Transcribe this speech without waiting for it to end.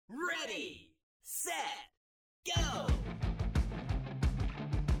Ready, set, go!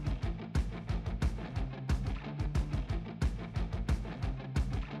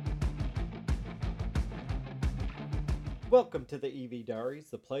 Welcome to the EV Diaries,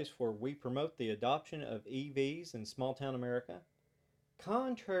 the place where we promote the adoption of EVs in small town America.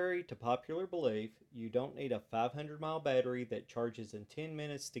 Contrary to popular belief, you don't need a 500-mile battery that charges in 10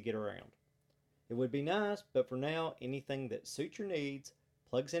 minutes to get around. It would be nice, but for now, anything that suits your needs,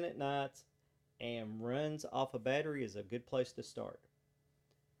 plugs in at nights, and runs off a battery is a good place to start.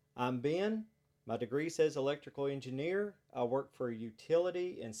 I'm Ben. My degree says electrical engineer. I work for a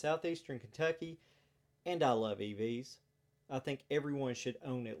utility in southeastern Kentucky, and I love EVs. I think everyone should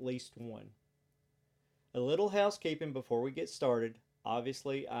own at least one. A little housekeeping before we get started.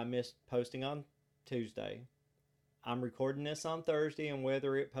 Obviously, I missed posting on Tuesday. I'm recording this on Thursday, and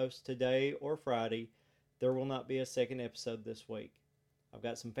whether it posts today or Friday, there will not be a second episode this week. I've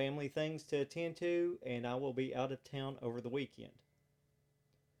got some family things to attend to, and I will be out of town over the weekend.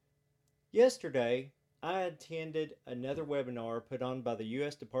 Yesterday, I attended another webinar put on by the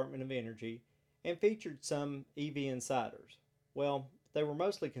U.S. Department of Energy and featured some EV insiders. Well, they were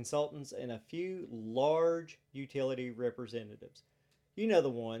mostly consultants and a few large utility representatives. You know the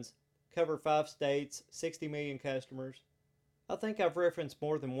ones. Cover 5 states, 60 million customers. I think I've referenced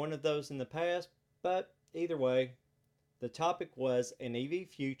more than one of those in the past, but either way, the topic was an EV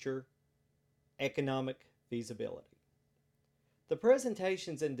future, economic feasibility. The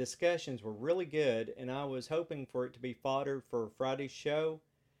presentations and discussions were really good, and I was hoping for it to be fodder for Friday's show.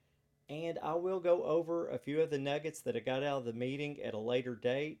 And I will go over a few of the nuggets that I got out of the meeting at a later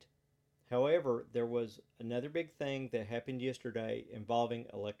date. However, there was another big thing that happened yesterday involving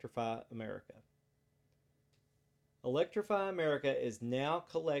Electrify America. Electrify America is now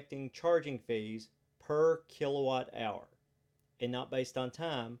collecting charging fees per kilowatt hour and not based on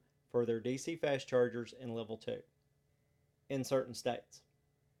time for their DC fast chargers in level 2 in certain states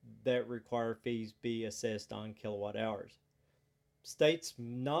that require fees be assessed on kilowatt hours. States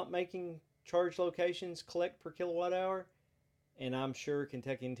not making charge locations collect per kilowatt hour, and I'm sure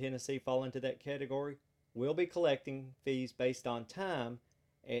Kentucky and Tennessee fall into that category, will be collecting fees based on time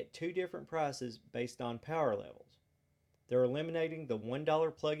at 2 different prices based on power levels. They're eliminating the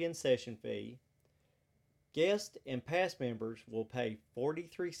 $1 plug-in session fee. Guest and past members will pay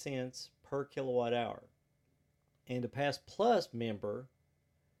 43 cents per kilowatt hour, and a Pass Plus member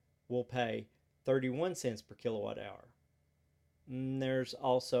will pay 31 cents per kilowatt hour. There's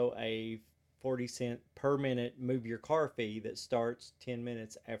also a 40 cent per minute move your car fee that starts 10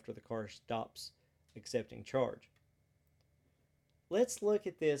 minutes after the car stops accepting charge. Let's look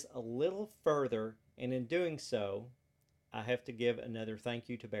at this a little further, and in doing so, I have to give another thank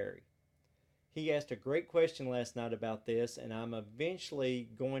you to Barry. He asked a great question last night about this, and I'm eventually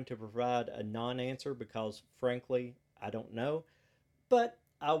going to provide a non-answer because, frankly, I don't know, but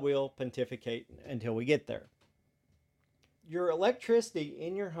I will pontificate until we get there. Your electricity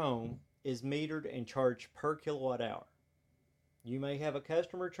in your home is metered and charged per kilowatt hour. You may have a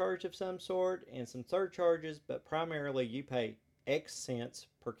customer charge of some sort and some surcharges, but primarily you pay X cents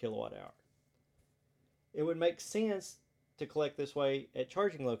per kilowatt hour. It would make sense to collect this way at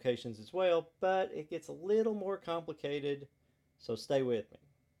charging locations as well, but it gets a little more complicated, so stay with me.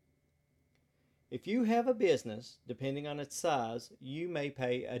 If you have a business, depending on its size, you may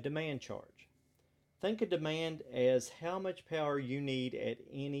pay a demand charge. Think of demand as how much power you need at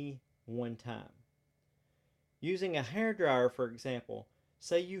any one time. Using a hairdryer, for example,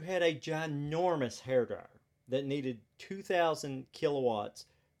 say you had a ginormous hairdryer that needed 2,000 kilowatts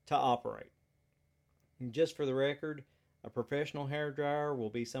to operate. And just for the record, a professional hairdryer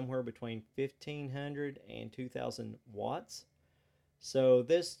will be somewhere between 1,500 and 2,000 watts. So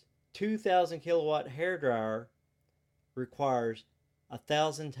this 2,000 kilowatt hairdryer requires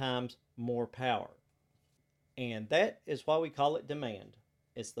 1,000 times more power. And that is why we call it demand.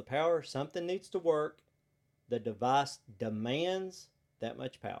 It's the power something needs to work. The device demands that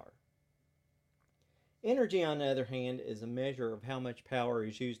much power. Energy, on the other hand, is a measure of how much power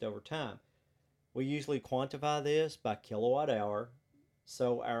is used over time. We usually quantify this by kilowatt hour.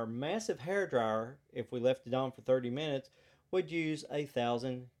 So our massive hairdryer, if we left it on for 30 minutes, would use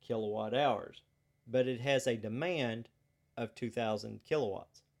 1,000 kilowatt hours. But it has a demand of 2,000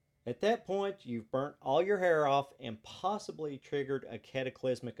 kilowatts. At that point, you've burnt all your hair off and possibly triggered a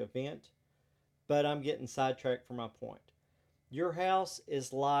cataclysmic event, but I'm getting sidetracked from my point. Your house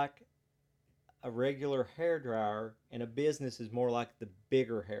is like a regular hairdryer, and a business is more like the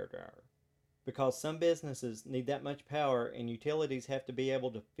bigger hairdryer. Because some businesses need that much power and utilities have to be able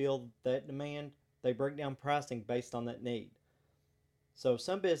to fill that demand, they break down pricing based on that need. So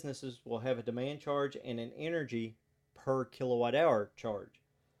some businesses will have a demand charge and an energy per kilowatt hour charge.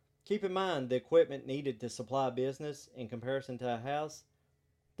 Keep in mind the equipment needed to supply a business in comparison to a house,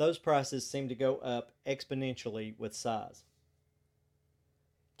 those prices seem to go up exponentially with size.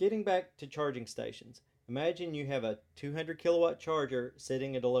 Getting back to charging stations, imagine you have a 200 kilowatt charger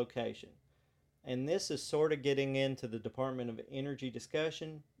sitting at a location. And this is sort of getting into the Department of Energy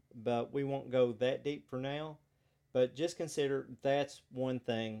discussion, but we won't go that deep for now. But just consider that's one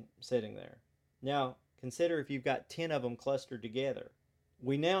thing sitting there. Now, consider if you've got 10 of them clustered together.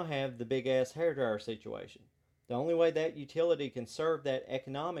 We now have the big ass hairdryer situation. The only way that utility can serve that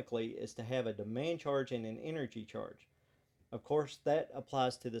economically is to have a demand charge and an energy charge. Of course, that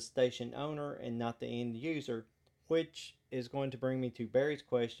applies to the station owner and not the end user, which is going to bring me to Barry's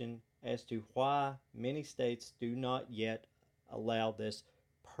question as to why many states do not yet allow this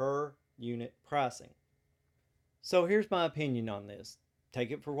per unit pricing. So here's my opinion on this.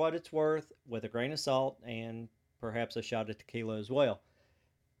 Take it for what it's worth with a grain of salt and perhaps a shot of tequila as well.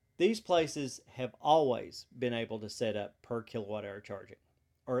 These places have always been able to set up per kilowatt hour charging,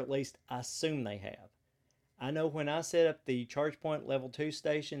 or at least I assume they have. I know when I set up the ChargePoint Level 2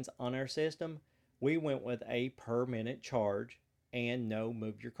 stations on our system, we went with a per minute charge and no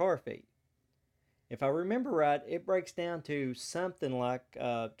move your car fee. If I remember right, it breaks down to something like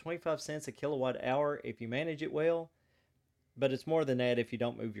 25 cents a kilowatt hour if you manage it well, but it's more than that if you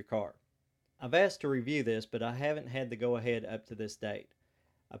don't move your car. I've asked to review this, but I haven't had the go ahead up to this date.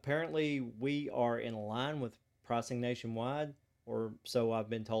 Apparently, we are in line with pricing nationwide, or so I've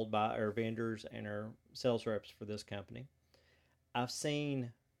been told by our vendors and our sales reps for this company. I've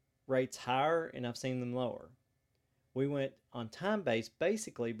seen rates higher and I've seen them lower. We went on time based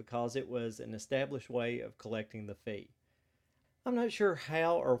basically because it was an established way of collecting the fee. I'm not sure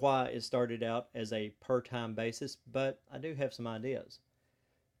how or why it started out as a per time basis, but I do have some ideas.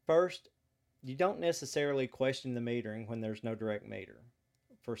 First, you don't necessarily question the metering when there's no direct meter.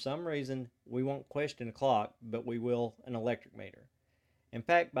 For some reason, we won't question a clock, but we will an electric meter. In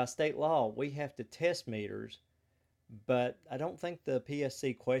fact, by state law, we have to test meters, but I don't think the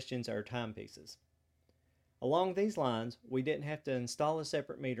PSC questions our timepieces. Along these lines, we didn't have to install a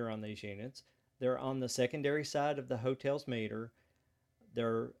separate meter on these units. They're on the secondary side of the hotel's meter.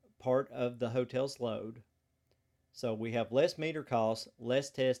 They're part of the hotel's load. So we have less meter costs, less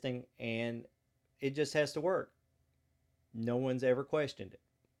testing, and it just has to work. No one's ever questioned it.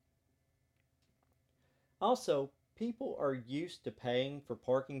 Also, people are used to paying for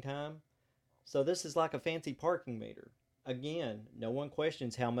parking time, so this is like a fancy parking meter. Again, no one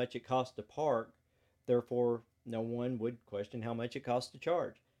questions how much it costs to park, therefore, no one would question how much it costs to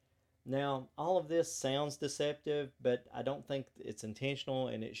charge. Now, all of this sounds deceptive, but I don't think it's intentional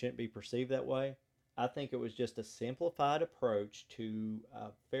and it shouldn't be perceived that way. I think it was just a simplified approach to a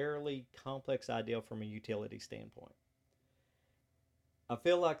fairly complex idea from a utility standpoint. I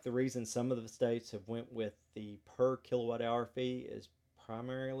feel like the reason some of the states have went with the per kilowatt hour fee is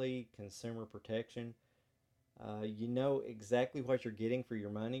primarily consumer protection. You know exactly what you're getting for your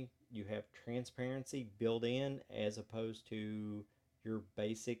money. You have transparency built in as opposed to your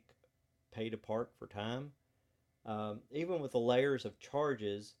basic pay to park for time. Even with the layers of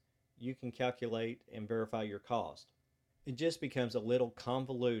charges, you can calculate and verify your cost. It just becomes a little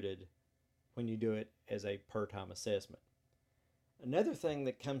convoluted when you do it as a per time assessment. Another thing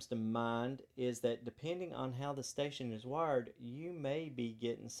that comes to mind is that depending on how the station is wired, you may be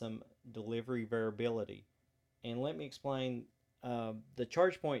getting some delivery variability. And let me explain, the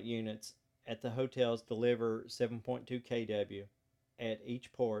ChargePoint units at the hotels deliver 7.2 kW at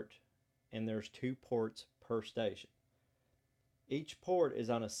each port, and there's 2 ports per station. Each port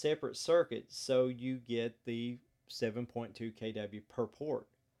is on a separate circuit, so you get the 7.2 kW per port.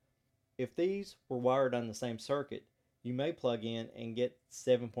 If these were wired on the same circuit, you may plug in and get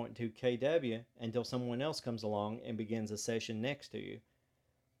 7.2 kW until someone else comes along and begins a session next to you.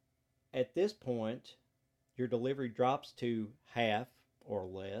 At this point, your delivery drops to half or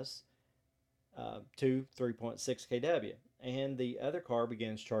less to 3.6 kW, and the other car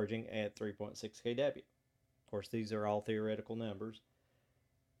begins charging at 3.6 kW. Of course, these are all theoretical numbers.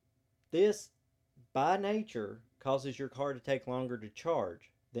 This, by nature, causes your car to take longer to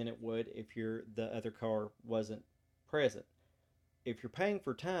charge than it would if the other car wasn't present. If you're paying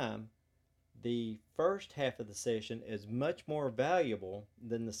for time, the first half of the session is much more valuable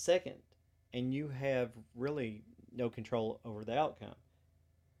than the second, and you have really no control over the outcome.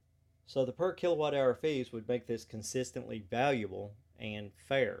 So the per kilowatt hour fees would make this consistently valuable and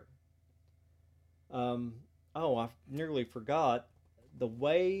fair. I nearly forgot, the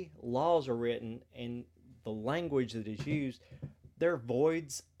way laws are written and the language that is used, there are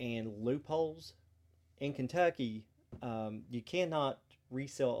voids and loopholes. In Kentucky, you cannot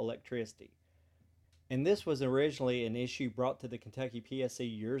resell electricity. And this was originally an issue brought to the Kentucky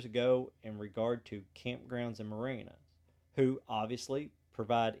PSC years ago in regard to campgrounds and marinas, who obviously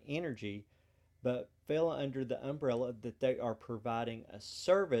provide energy but fell under the umbrella that they are providing a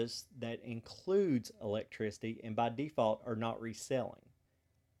service that includes electricity and by default are not reselling.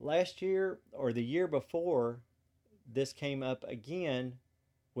 Last year or the year before, this came up again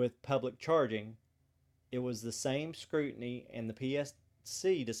with public charging. It was the same scrutiny, and the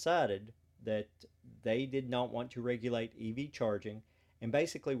PSC decided that they did not want to regulate EV charging and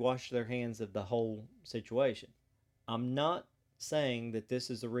basically wash their hands of the whole situation. I'm not saying that this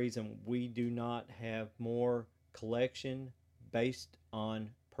is the reason we do not have more collection based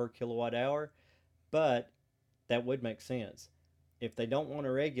on per kilowatt hour, but that would make sense. If they don't want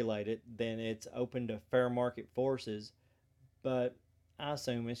to regulate it, then it's open to fair market forces, but I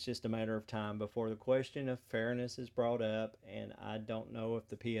assume it's just a matter of time before the question of fairness is brought up, and I don't know if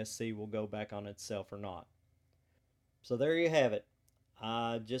the PSC will go back on itself or not. So there you have it.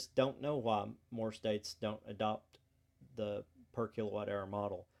 I just don't know why more states don't adopt the per kilowatt hour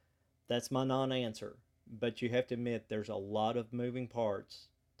model. That's my non answer, but you have to admit there's a lot of moving parts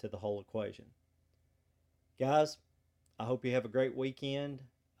to the whole equation. Guys, I hope you have a great weekend.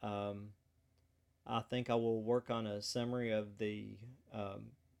 I think I will work on a summary of the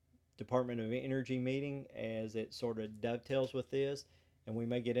Department of Energy meeting as it sort of dovetails with this, and we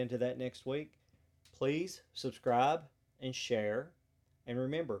may get into that next week. Please subscribe and share. And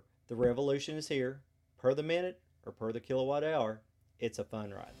remember, the revolution is here. Per the minute or per the kilowatt hour, it's a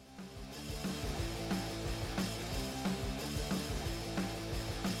fun ride.